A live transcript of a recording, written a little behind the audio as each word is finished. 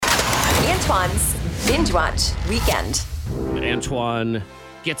Antoine's Binge Watch Weekend. Antoine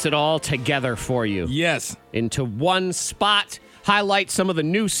gets it all together for you. Yes. Into one spot. Highlight some of the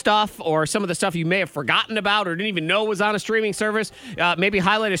new stuff or some of the stuff you may have forgotten about or didn't even know was on a streaming service. Maybe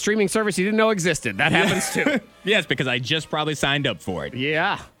highlight a streaming service you didn't know existed. That happens too. Yes, because I just probably signed up for it.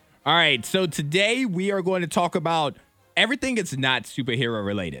 Yeah. All right, so today we are going to talk about everything that's not superhero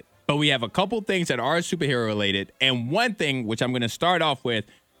related. But we have a couple things that are superhero related, and one thing, which I'm going to start off with,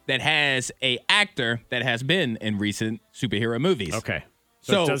 that has a actor that has been in recent superhero movies. Okay.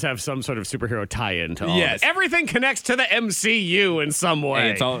 So it does have some sort of superhero tie-in to all of it. Everything connects to the MCU in some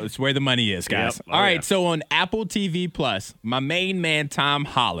way. Hey, it's where the money is, guys. Yep. All right, so on Apple TV Plus, my main man, Tom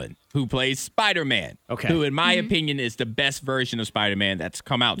Holland, who plays Spider-Man, who, in my opinion, is the best version of Spider-Man that's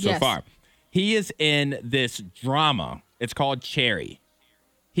come out so far. He is in this drama. It's called Cherry.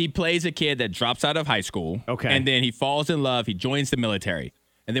 He plays a kid that drops out of high school, and then he falls in love. He joins the military.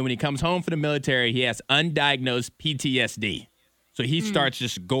 And then when he comes home from the military, he has undiagnosed PTSD. So he starts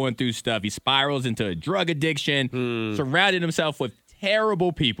just going through stuff. He spirals into a drug addiction, surrounding himself with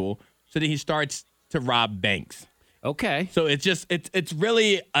terrible people. So then he starts to rob banks. Okay. So it's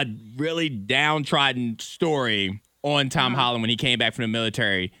really a really downtrodden story on Tom Holland when he came back from the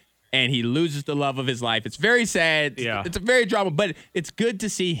military and he loses the love of his life. It's very sad. Yeah. It's a very drama, but it's good to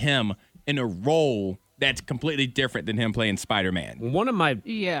see him in a role that's completely different than him playing Spider-Man. One of my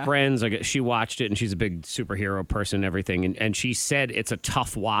friends, she watched it, and she's a big superhero person and everything, and she said it's a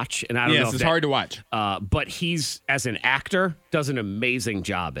tough watch. And I don't know if it's hard to watch. But he's, as an actor, does an amazing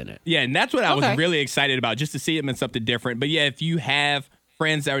job in it. Yeah, and that's what I was really excited about, just to see him in something different. But yeah, if you have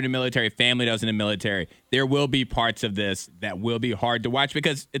friends that are in the military, family that was in the military, there will be parts of this that will be hard to watch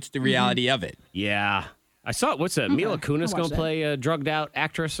because it's the reality of it. Yeah. I saw, what's that? Mila Kunis going to play a drugged out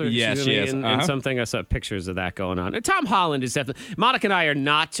actress? Or yes, she is. In something. I saw pictures of that going on. And Tom Holland is definitely, Monica and I are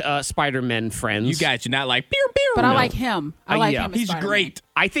not Spider-Man friends. You guys are not like, pew, pew. But I like him. I like him as He's Spider-Man. great.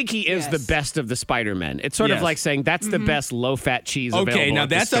 I think he is the best of the Spider-Men. It's sort of like saying that's the best low-fat cheese available. Okay, now at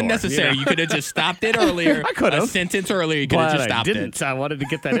the that's store, unnecessary. You could have just stopped it earlier. I could have. A sentence earlier, you could have just stopped I didn't. I wanted to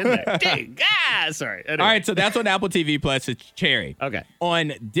get that in there. Dang. Sorry. Anyway. All right, so that's on Apple TV Plus. It's Cherry. Okay.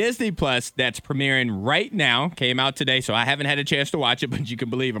 On Disney Plus, that's premiering right now. Came out today, so I haven't had a chance to watch it, but you can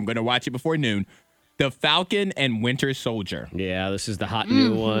believe I'm going to watch it before noon. The Falcon and Winter Soldier. Yeah, this is the hot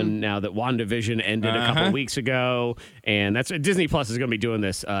new one now that WandaVision ended a couple weeks ago. And that's Disney Plus is going to be doing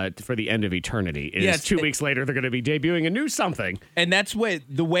this for the end of eternity. Yes. 2 weeks later, they're going to be debuting a new something. And that's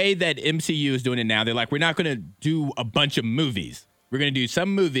the way that MCU is doing it now. They're like, we're not going to do a bunch of movies. We're going to do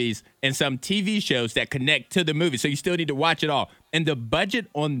some movies and some TV shows that connect to the movie. So you still need to watch it all. And the budget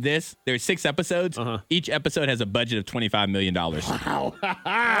on this, there's 6 episodes. Each episode has a budget of $25 million. Wow.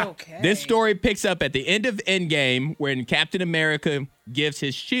 Okay. This story picks up at the end of Endgame when Captain America gives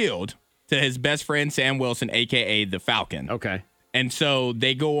his shield to his best friend, Sam Wilson, a.k.a. the Falcon. Okay. And so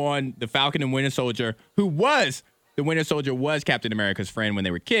they go on the Falcon and Winter Soldier, the Winter Soldier was Captain America's friend when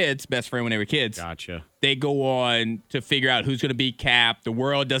they were kids, best friend when they were kids. Gotcha. They go on to figure out who's going to be Cap. The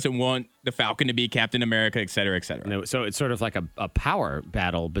world doesn't want the Falcon to be Captain America, et cetera, et cetera. No, so it's sort of like a power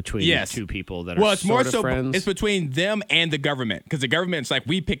battle between two people that are it's more so friends. It's between them and the government, because the government's like,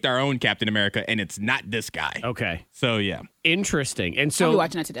 we picked our own Captain America, and it's not this guy. Okay. So, yeah. Interesting. And so I'll be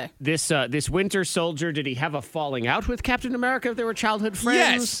watching that today. This Winter Soldier, did he have a falling out with Captain America if they were childhood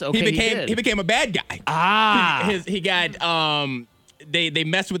friends? Yes. Okay, he became a bad guy. He got they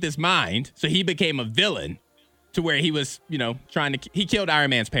messed with his mind, so he became a villain to where he was, he killed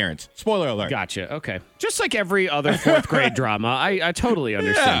Iron Man's parents. Spoiler alert. Gotcha. Okay. Just like every other fourth grade drama. I totally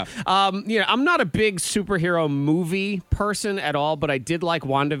understand. I'm not a big superhero movie person at all, but I did like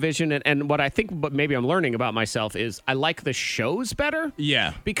WandaVision. And what I think, but maybe I'm learning about myself is I like the shows better.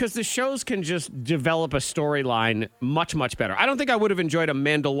 Yeah. Because the shows can just develop a storyline much, much better. I don't think I would have enjoyed a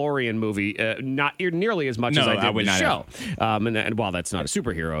Mandalorian movie not nearly as much as I did the show. And while that's not a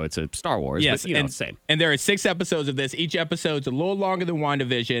superhero, it's a Star Wars. Yes, but, it's the same. And there are 6 episodes of this. Each episode's a little longer than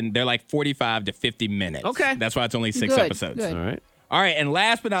WandaVision. They're like 45 to 50 minutes. Okay. That's why it's only 6 episodes. Good. All right. And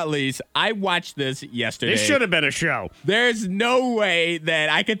last but not least, I watched this yesterday. This should have been a show. There's no way that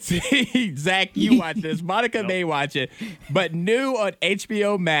I could see, Zach, you watch this. Monica may watch it. But new on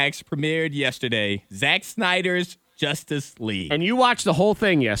HBO Max premiered yesterday, Zack Snyder's Justice League. And you watched the whole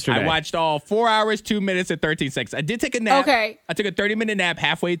thing yesterday. I watched all 4 hours, 2 minutes, and 13 seconds. I did take a nap. Okay. I took a 30-minute nap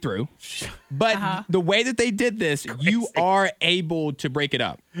halfway through. But the way that they did this, you are able to break it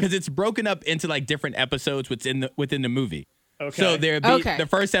up. Because it's broken up into like different episodes within the movie. Okay. So the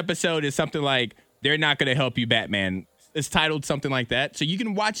first episode is something like, they're not going to help you, Batman. It's titled something like that. So you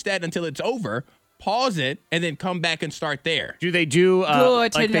can watch that until it's over. pause it, and then come back and start there. Do they do Good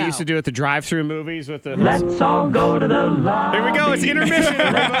like to they know. used to do at the drive-through movies with the? Let's all go to the lobby. Here we go. It's intermission.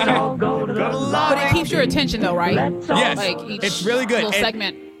 Let's all go to the lobby. But it keeps your attention, though, right? Yes, Like each it's really good. little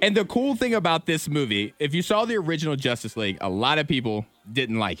segment. And the cool thing about this movie, if you saw the original Justice League, a lot of people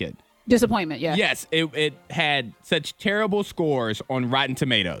didn't like it. Disappointment, yeah. Yes, it had such terrible scores on Rotten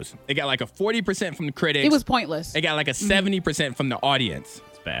Tomatoes. It got like a 40% from the critics. It was pointless. It got like a 70% from the audience.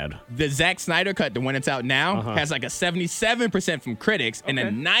 It's bad. The Zack Snyder cut, the one that's out now, has like a 77% from critics and a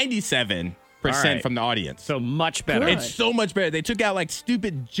 97% from the audience. So much better. Good. It's so much better. They took out like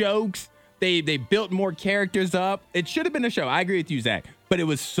stupid jokes. They built more characters up. It should have been a show. I agree with you, Zach. But it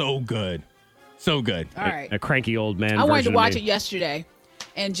was so good. So good. All right. A cranky old man. I wanted to version of watch me. it yesterday.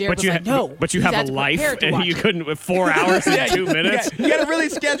 And Jared But was you, like, no. but you he's have had a to life, prepare to and watch you it. couldn't with 4 hours and 2 minutes. You got to really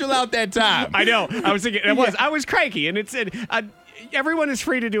schedule out that time. I know. I was thinking I was cranky, and everyone is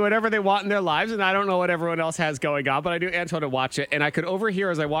free to do whatever they want in their lives, and I don't know what everyone else has going on, but I do Antoine to watch it, and I could overhear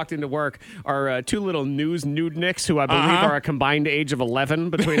as I walked into work our two little nudeniks, who I believe are a combined age of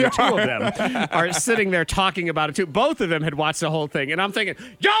 11 between the two of them, are sitting there talking about it too. Both of them had watched the whole thing, and I'm thinking,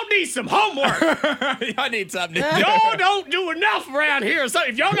 y'all need some homework. Y'all need something to do. Y'all don't do enough around here. So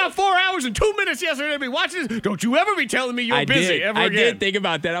if y'all got 4 hours and 2 minutes yesterday to be watching this, don't you ever be telling me you're busy ever again. I did think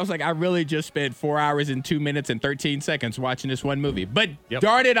about that. I was like, I really just spent 4 hours and 2 minutes and 13 seconds watching this one movie. But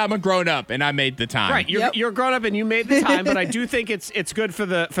darn it, I'm a grown up and I made the time. Right, you're grown up and you made the time, but I do think it's good for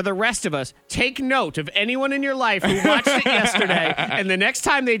the rest of us. Take note of anyone in your life who watched it yesterday, and the next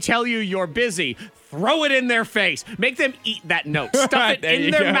time they tell you you're busy, throw it in their face. Make them eat that note. Stuff it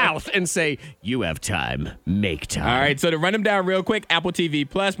in their mouth and say, you have time. Make time. All right, so to run them down real quick, Apple TV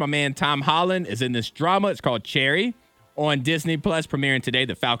Plus, my man Tom Holland is in this drama. It's called Cherry. On Disney Plus, premiering today,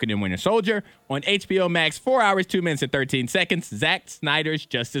 The Falcon and Winter Soldier. On HBO Max, 4 hours, 2 minutes, and 13 seconds, Zack Snyder's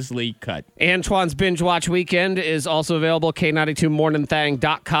Justice League cut. Antoine's Binge Watch Weekend is also available,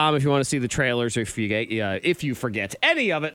 K92morningthang.com if you want to see the trailers or if you forget any of it.